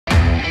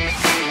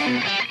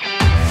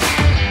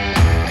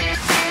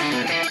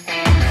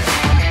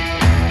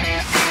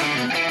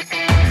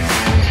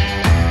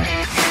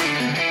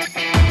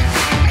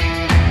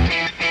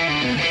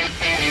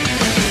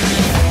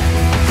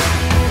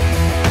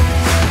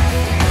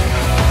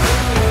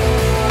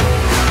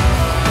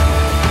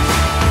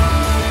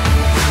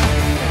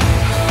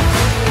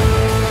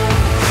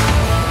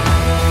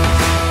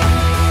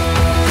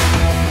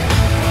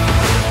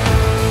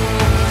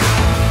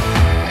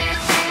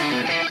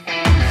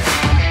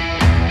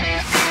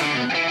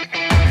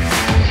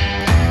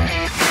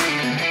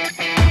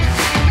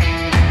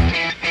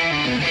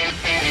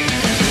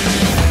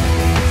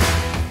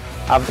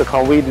after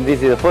COVID,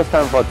 this is the first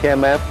time for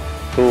TMF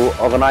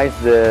to organize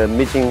the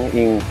meeting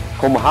in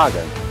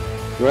Copenhagen.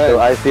 Right. So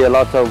I see a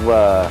lot of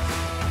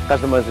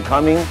customers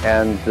coming,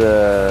 and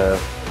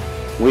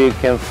we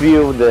can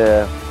feel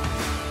the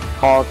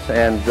heart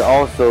and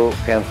also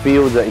can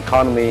feel the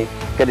economy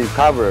getting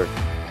covered.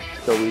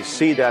 So we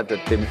see that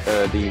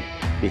the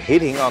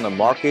hitting on the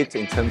market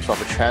in terms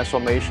of a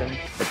transformation,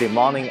 the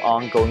demanding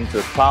on going to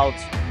the cloud,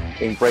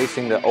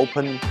 embracing the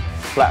open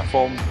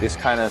platform, this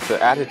kind of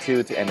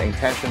attitude and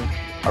intention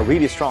are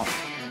really strong.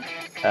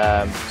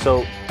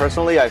 So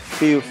personally, I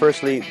feel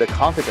firstly the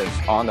confidence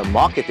on the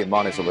market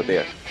demand is over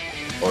there,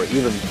 or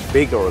even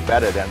bigger or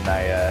better than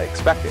I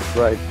expected.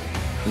 Right.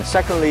 And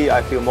secondly,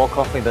 I feel more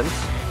confidence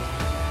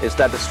is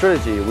that the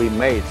strategy we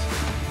made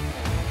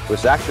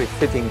was actually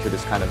fitting to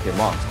this kind of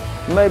demand.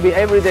 Maybe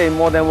every day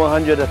more than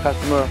 100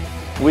 customers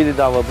visit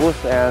our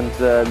booth, and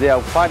they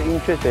are quite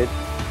interested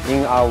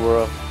in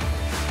our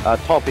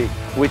topic,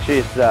 which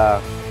is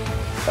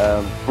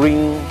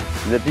bring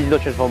the digital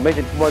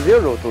transformation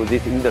 2.0 to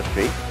this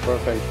industry.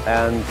 Perfect.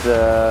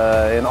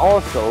 And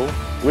also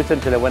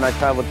recently when I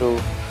travel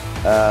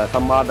to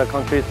some other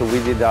countries to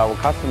visit our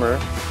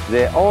customers,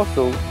 they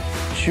also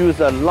choose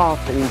a lot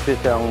of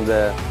interest on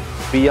the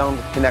beyond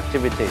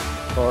connectivity.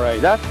 All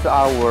right. That's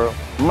our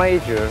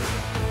major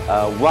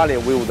value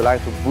we would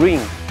like to bring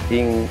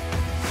in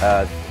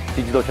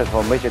digital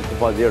transformation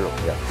 2.0.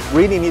 Yeah.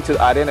 Really need to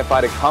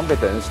identify the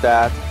competence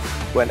that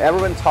when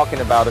everyone's talking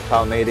about the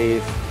cloud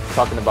native,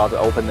 talking about the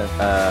open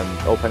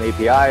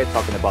API,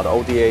 talking about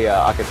ODA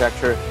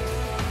architecture,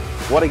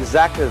 what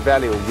exactly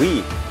value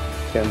we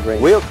Can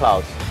bring. Wheel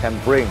Cloud can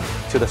bring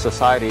to the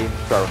society,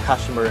 to our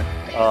customer.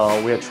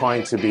 We are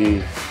trying to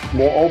be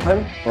more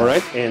open, all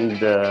right, in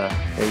the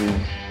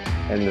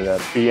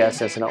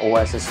BSS and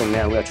OSS. So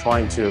now we are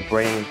trying to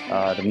bring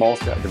the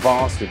most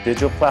advanced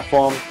digital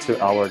platform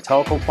to our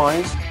telco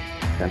clients.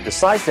 And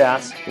besides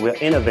that, we are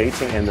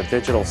innovating in the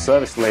digital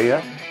service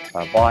layer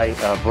by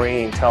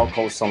bringing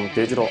telcos some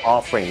digital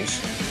offerings,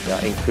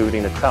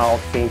 including the cloud,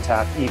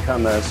 fintech,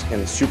 e-commerce,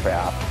 and the super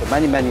app.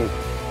 Many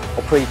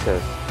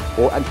operators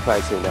or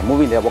enterprises are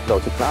moving their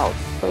workload to cloud.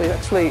 So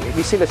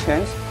we see the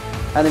chance,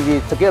 and we,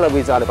 together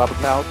with Alibaba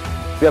Cloud,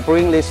 we are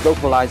bringing this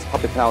localized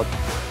public cloud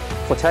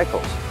for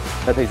telcos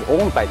that is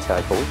owned by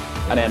telcos.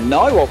 And then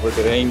now what we're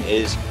doing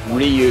is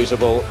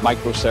reusable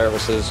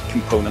microservices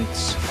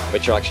components,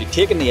 which are actually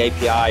taking the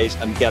APIs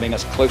and getting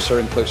us closer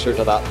and closer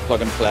to that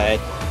plug and play,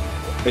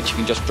 which you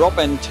can just drop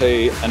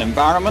into an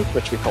environment,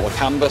 which we call a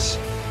canvas,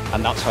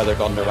 and that's how they're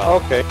going to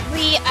develop. Okay.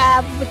 We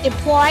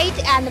deployed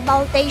and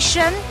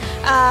validation.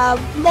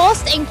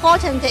 Most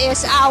important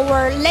is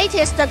our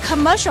latest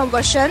commercial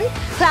version,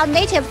 cloud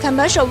native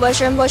commercial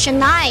version, version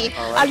 9.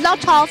 Right. A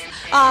lot of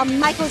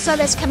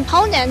microservice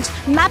component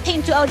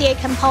mapping to ODA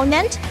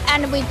component,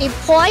 and we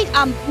deployed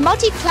a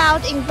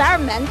multi-cloud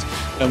environment.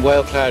 And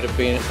Whale Cloud have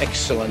been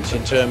excellent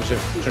in terms of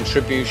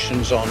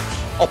contributions on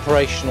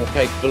operational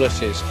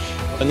capabilities.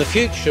 And the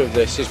future of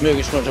this is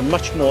moving towards a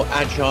much more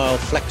agile,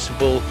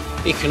 flexible,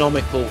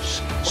 economical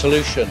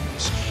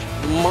solutions.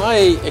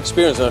 My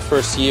experience in my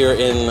first year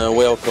in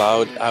Whale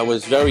Cloud, I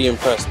was very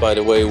impressed by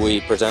the way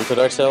we presented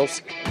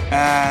ourselves.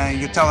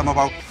 You tell them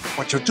about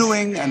what you're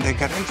doing, and they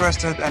get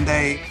interested, and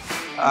they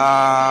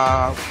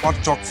want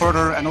to talk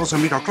further and also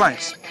meet our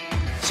clients.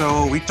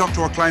 So we talk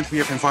to our clients we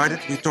have invited,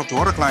 we talk to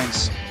other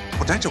clients,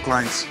 potential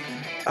clients,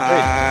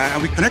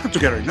 and we connect them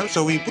together.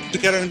 So we put them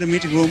together in the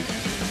meeting room,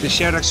 they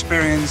share their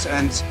experience,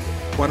 and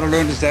what I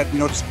learned is that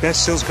the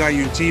best sales guy in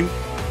your team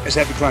is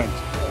a happy client.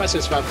 Once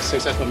it's a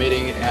successful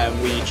meeting,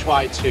 we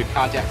try to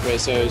contact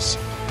with those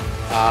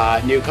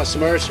new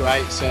customers,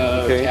 right?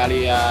 So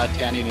Kelly,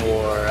 Tanning,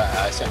 or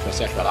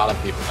etc. A lot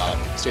of people,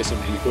 system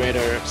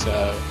integrator.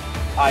 So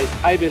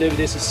I believe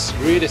this is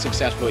really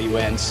successful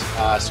events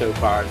so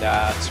far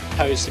that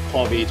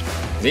post-COVID.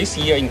 This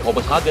year in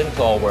Copenhagen,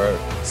 to our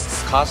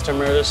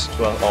customers,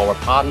 to our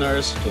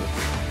partners,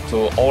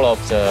 to all of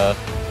the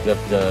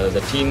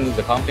team,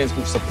 the companies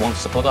who want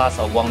to support us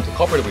or want to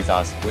cooperate with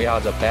us, we are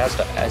the best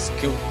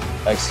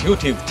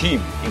executive team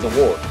in the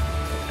world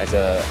as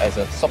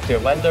a software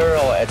vendor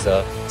or as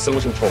a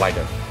solution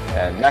provider.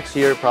 And next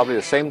year, probably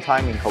the same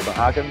time in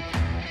Copenhagen,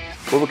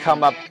 we will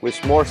come up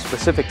with more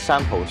specific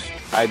samples,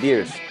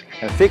 ideas,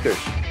 and figures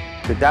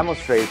to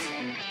demonstrate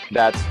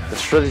that the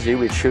strategy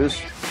we choose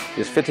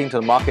is fitting to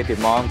the market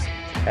demand,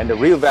 and the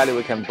real value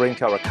we can bring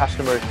to our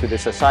customers, to the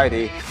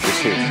society is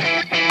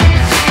huge.